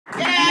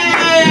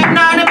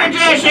not a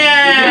magician!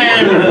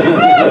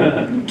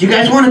 Do you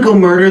guys want to go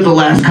murder the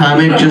last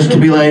comic just to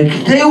be like,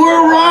 they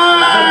were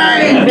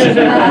right?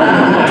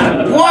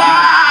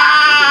 Wow!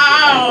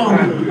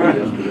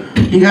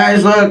 You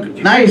guys look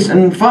nice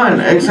and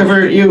fun, except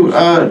for you.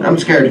 I'm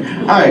scared.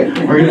 Alright,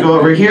 we're gonna go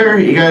over here.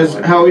 You guys,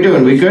 how are we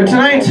doing? We good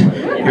tonight?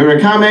 You're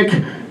a comic.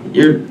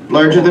 You're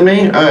larger than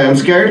me. I'm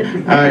scared.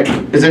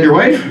 Is that your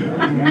wife?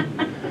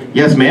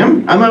 Yes,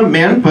 ma'am. I'm a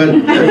man, but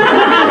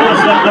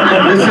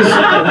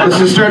this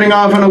is starting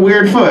off on a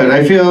weird foot.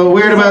 I feel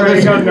weird about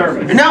this.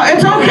 No,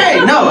 it's okay.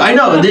 No, I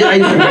know.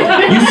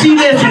 You see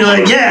this, and you're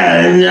like,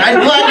 yeah.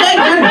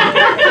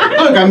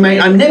 Look, I'm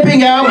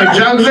nipping out. My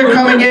jugs are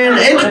coming in.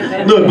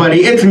 Look,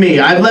 buddy, it's me.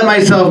 I've let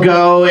myself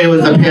go. It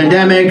was the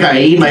pandemic. I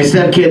eat my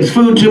stepkid's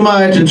food too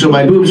much, and so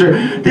my boobs are.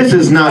 This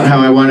is not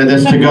how I wanted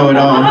this to go at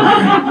all.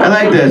 I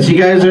like this. You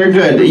guys are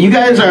good. You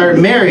guys are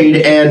married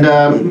and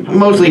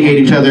mostly hate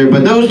each other,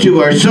 but those two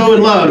are so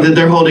in love that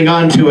they're holding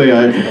on to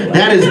it.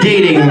 That is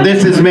dating.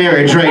 This is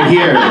marriage right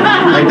here.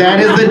 Like, that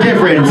is the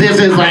difference. This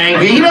is like,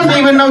 he doesn't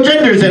even know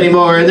genders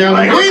anymore, and they're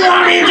like, we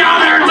love each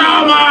other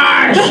so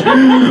much!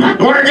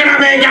 We're gonna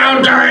make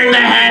out during the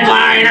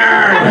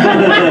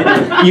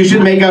headliner! You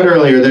should make out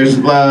earlier. There's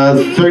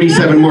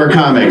 37 more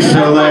comics,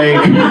 so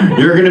like,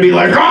 you're gonna be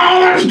like, oh,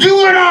 let's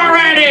do it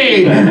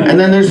already! And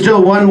then there's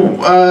still one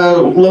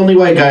lonely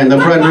white guy in the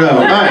front row.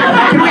 Alright,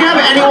 can we have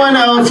anyone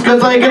else?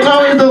 Because like, it's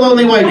always the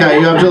lonely white guy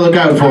you have to look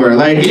out for.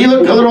 Like, you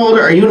look a little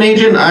older. Are you an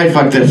agent? I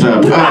fucked this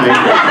up. Alright.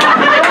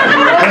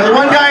 The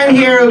one guy in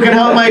here who can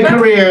help my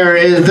career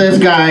is this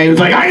guy who's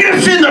like, I'm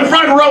gonna sit in the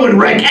front row and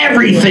wreck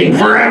everything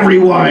for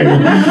everyone.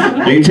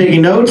 Are you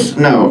taking notes?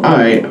 No.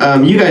 Alright.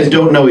 You guys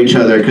don't know each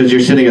other because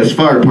you're sitting as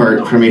far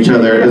apart from each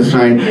other as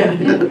fine.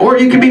 Or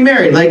you could be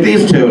married like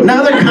these two.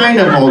 Now they're kind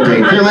of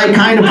holding. They're like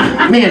kind of,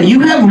 man, you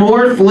have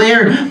more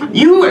flair.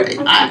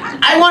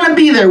 I want to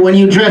be there when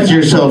you dress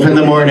yourself in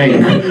the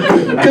morning.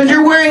 Because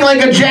you're wearing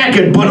like a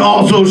jacket but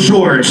also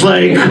shorts.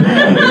 Like,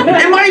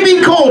 it might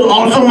be cold.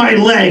 Also, my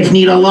legs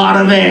need a lot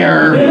of air.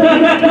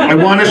 I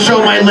want to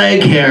show my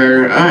leg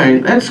hair.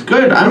 Alright, that's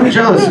good. I'm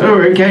jealous.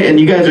 Oh, okay. And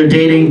you guys are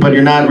dating, but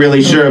you're not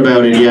really sure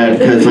about it yet.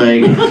 Because,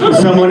 like,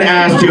 someone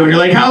asked you, and you're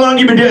like, how long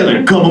you been dating?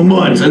 Like, a couple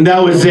months. And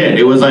that was it.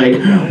 It was like,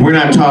 we're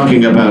not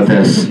talking about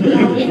this.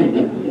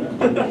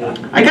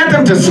 I got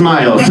them to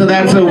smile, so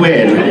that's a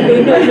win.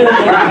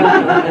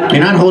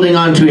 You're not holding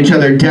on to each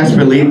other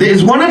desperately.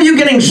 Is one of you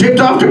getting shipped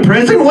off to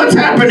prison? What's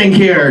happening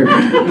here?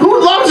 Who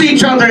loves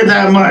each other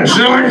that much?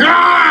 They're like,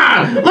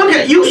 look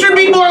at, you should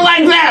be more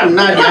like them.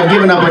 I've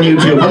given up on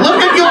YouTube, but look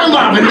at your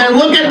love, and then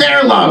look at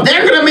their love.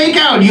 They're gonna make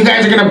out. You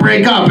guys are gonna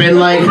break up in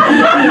like,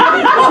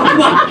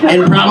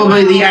 in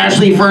probably the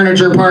Ashley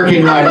Furniture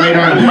parking lot later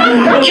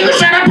on. You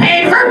should have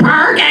paid for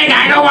parking.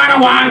 I don't want to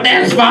walk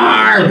this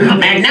far.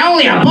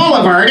 Magnolia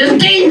Boulevard is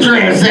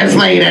dangerous this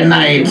late at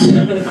night.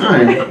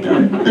 Alright,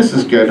 this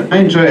is good. I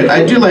enjoy it.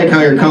 I do like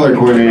how you're color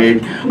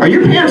coordinated. Are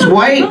your pants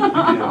white?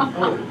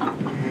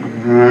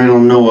 I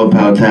don't know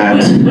about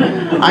that.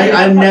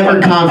 I'm never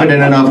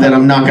confident enough that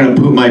I'm not going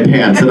to poop my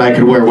pants that I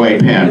could wear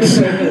white pants.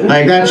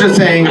 Like, that's just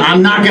saying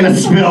I'm not going to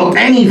spill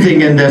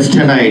anything in this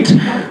tonight.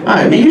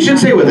 You should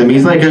stay with him.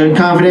 He's like a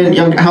confident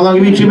young... How long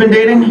have you two been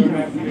dating?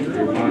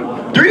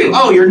 3?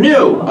 Oh, you're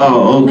new.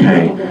 Oh,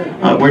 okay.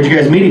 Where'd you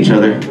guys meet each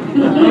other?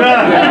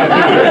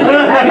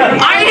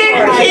 I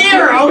didn't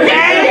hear,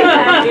 okay?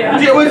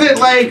 Was it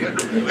like...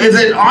 Is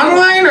it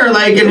online or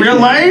like in real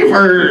life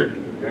or...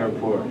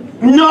 Airport.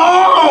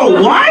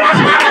 No! What?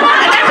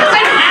 That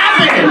doesn't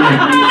happen!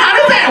 How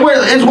does that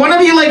work? Is one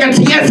of you like a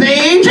TSA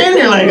agent?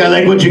 You're like, I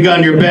like what you got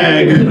in your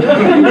bag.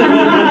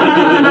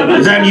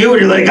 Is that you? Or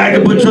you're like, I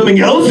could put something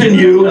else in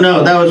you?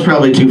 No, that was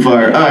probably too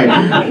far.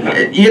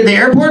 Alright. You at the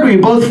airport? Were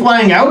you both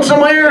flying out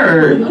somewhere?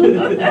 Or?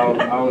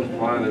 I was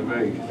flying to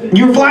Vegas.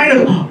 You were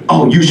flying to...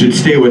 Oh, you should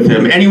stay with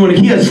him.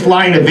 He has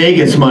flying to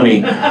Vegas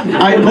money.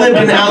 I've lived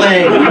in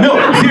LA. No,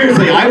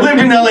 seriously, I've lived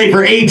in LA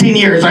for 18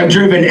 years. I've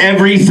driven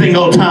every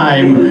single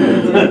time. 5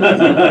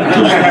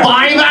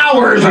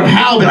 hours of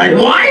hell. Be like,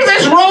 why is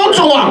this road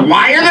so long?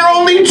 Why are there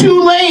only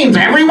 2 lanes?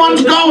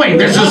 Everyone's going.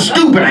 This is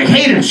stupid. I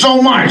hate it so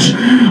much.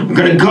 I'm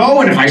gonna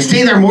go, and if I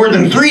stay there more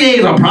than 3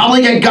 days, I'll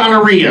probably get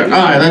gonorrhea.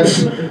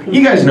 That's...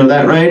 You guys know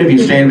that, right? If you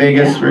stay in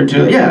Vegas for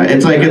 2... Yeah,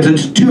 it's like, it's a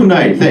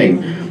 2-night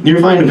thing. You're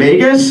flying to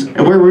Vegas?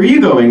 And where were you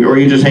going? Or were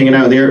you just hanging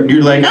out there?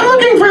 You're like, I'm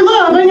looking for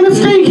love. I'm gonna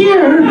stay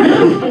here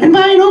and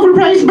buy an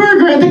overpriced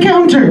burger at the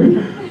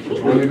counter.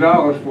 $20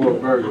 for a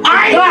burger.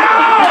 I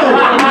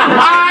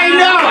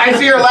know! I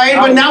see your light,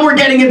 but now we're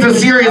getting into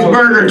serious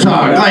burger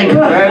talk. Like,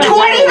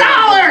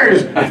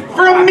 $20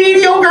 for a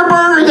mediocre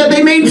burger that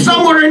they made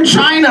somewhere in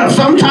China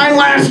sometime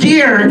last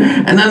year.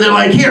 And then they're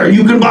like, here,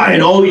 you can buy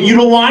it. Oh, you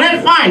don't want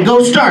it? Fine,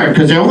 go starve,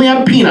 because they only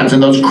have peanuts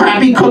and those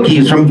crappy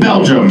cookies from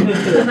Belgium.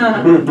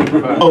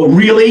 Oh,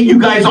 really? You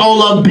guys all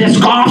love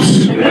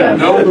Biscoffs? Yeah,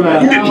 no.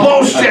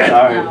 Bullshit!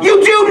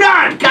 You do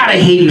not! God, I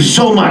hate you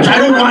so much. I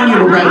don't want you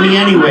to write me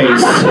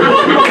anyways.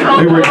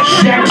 I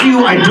reject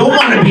you. I don't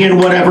want to be in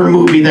whatever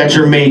movie that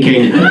you're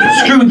making.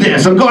 Screw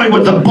this. I'm going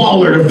with the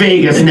baller to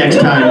Vegas next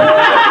time.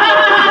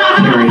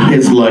 Carry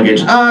his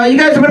luggage. You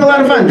guys have been a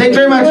lot of fun. Thanks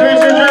very much.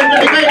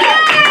 Great.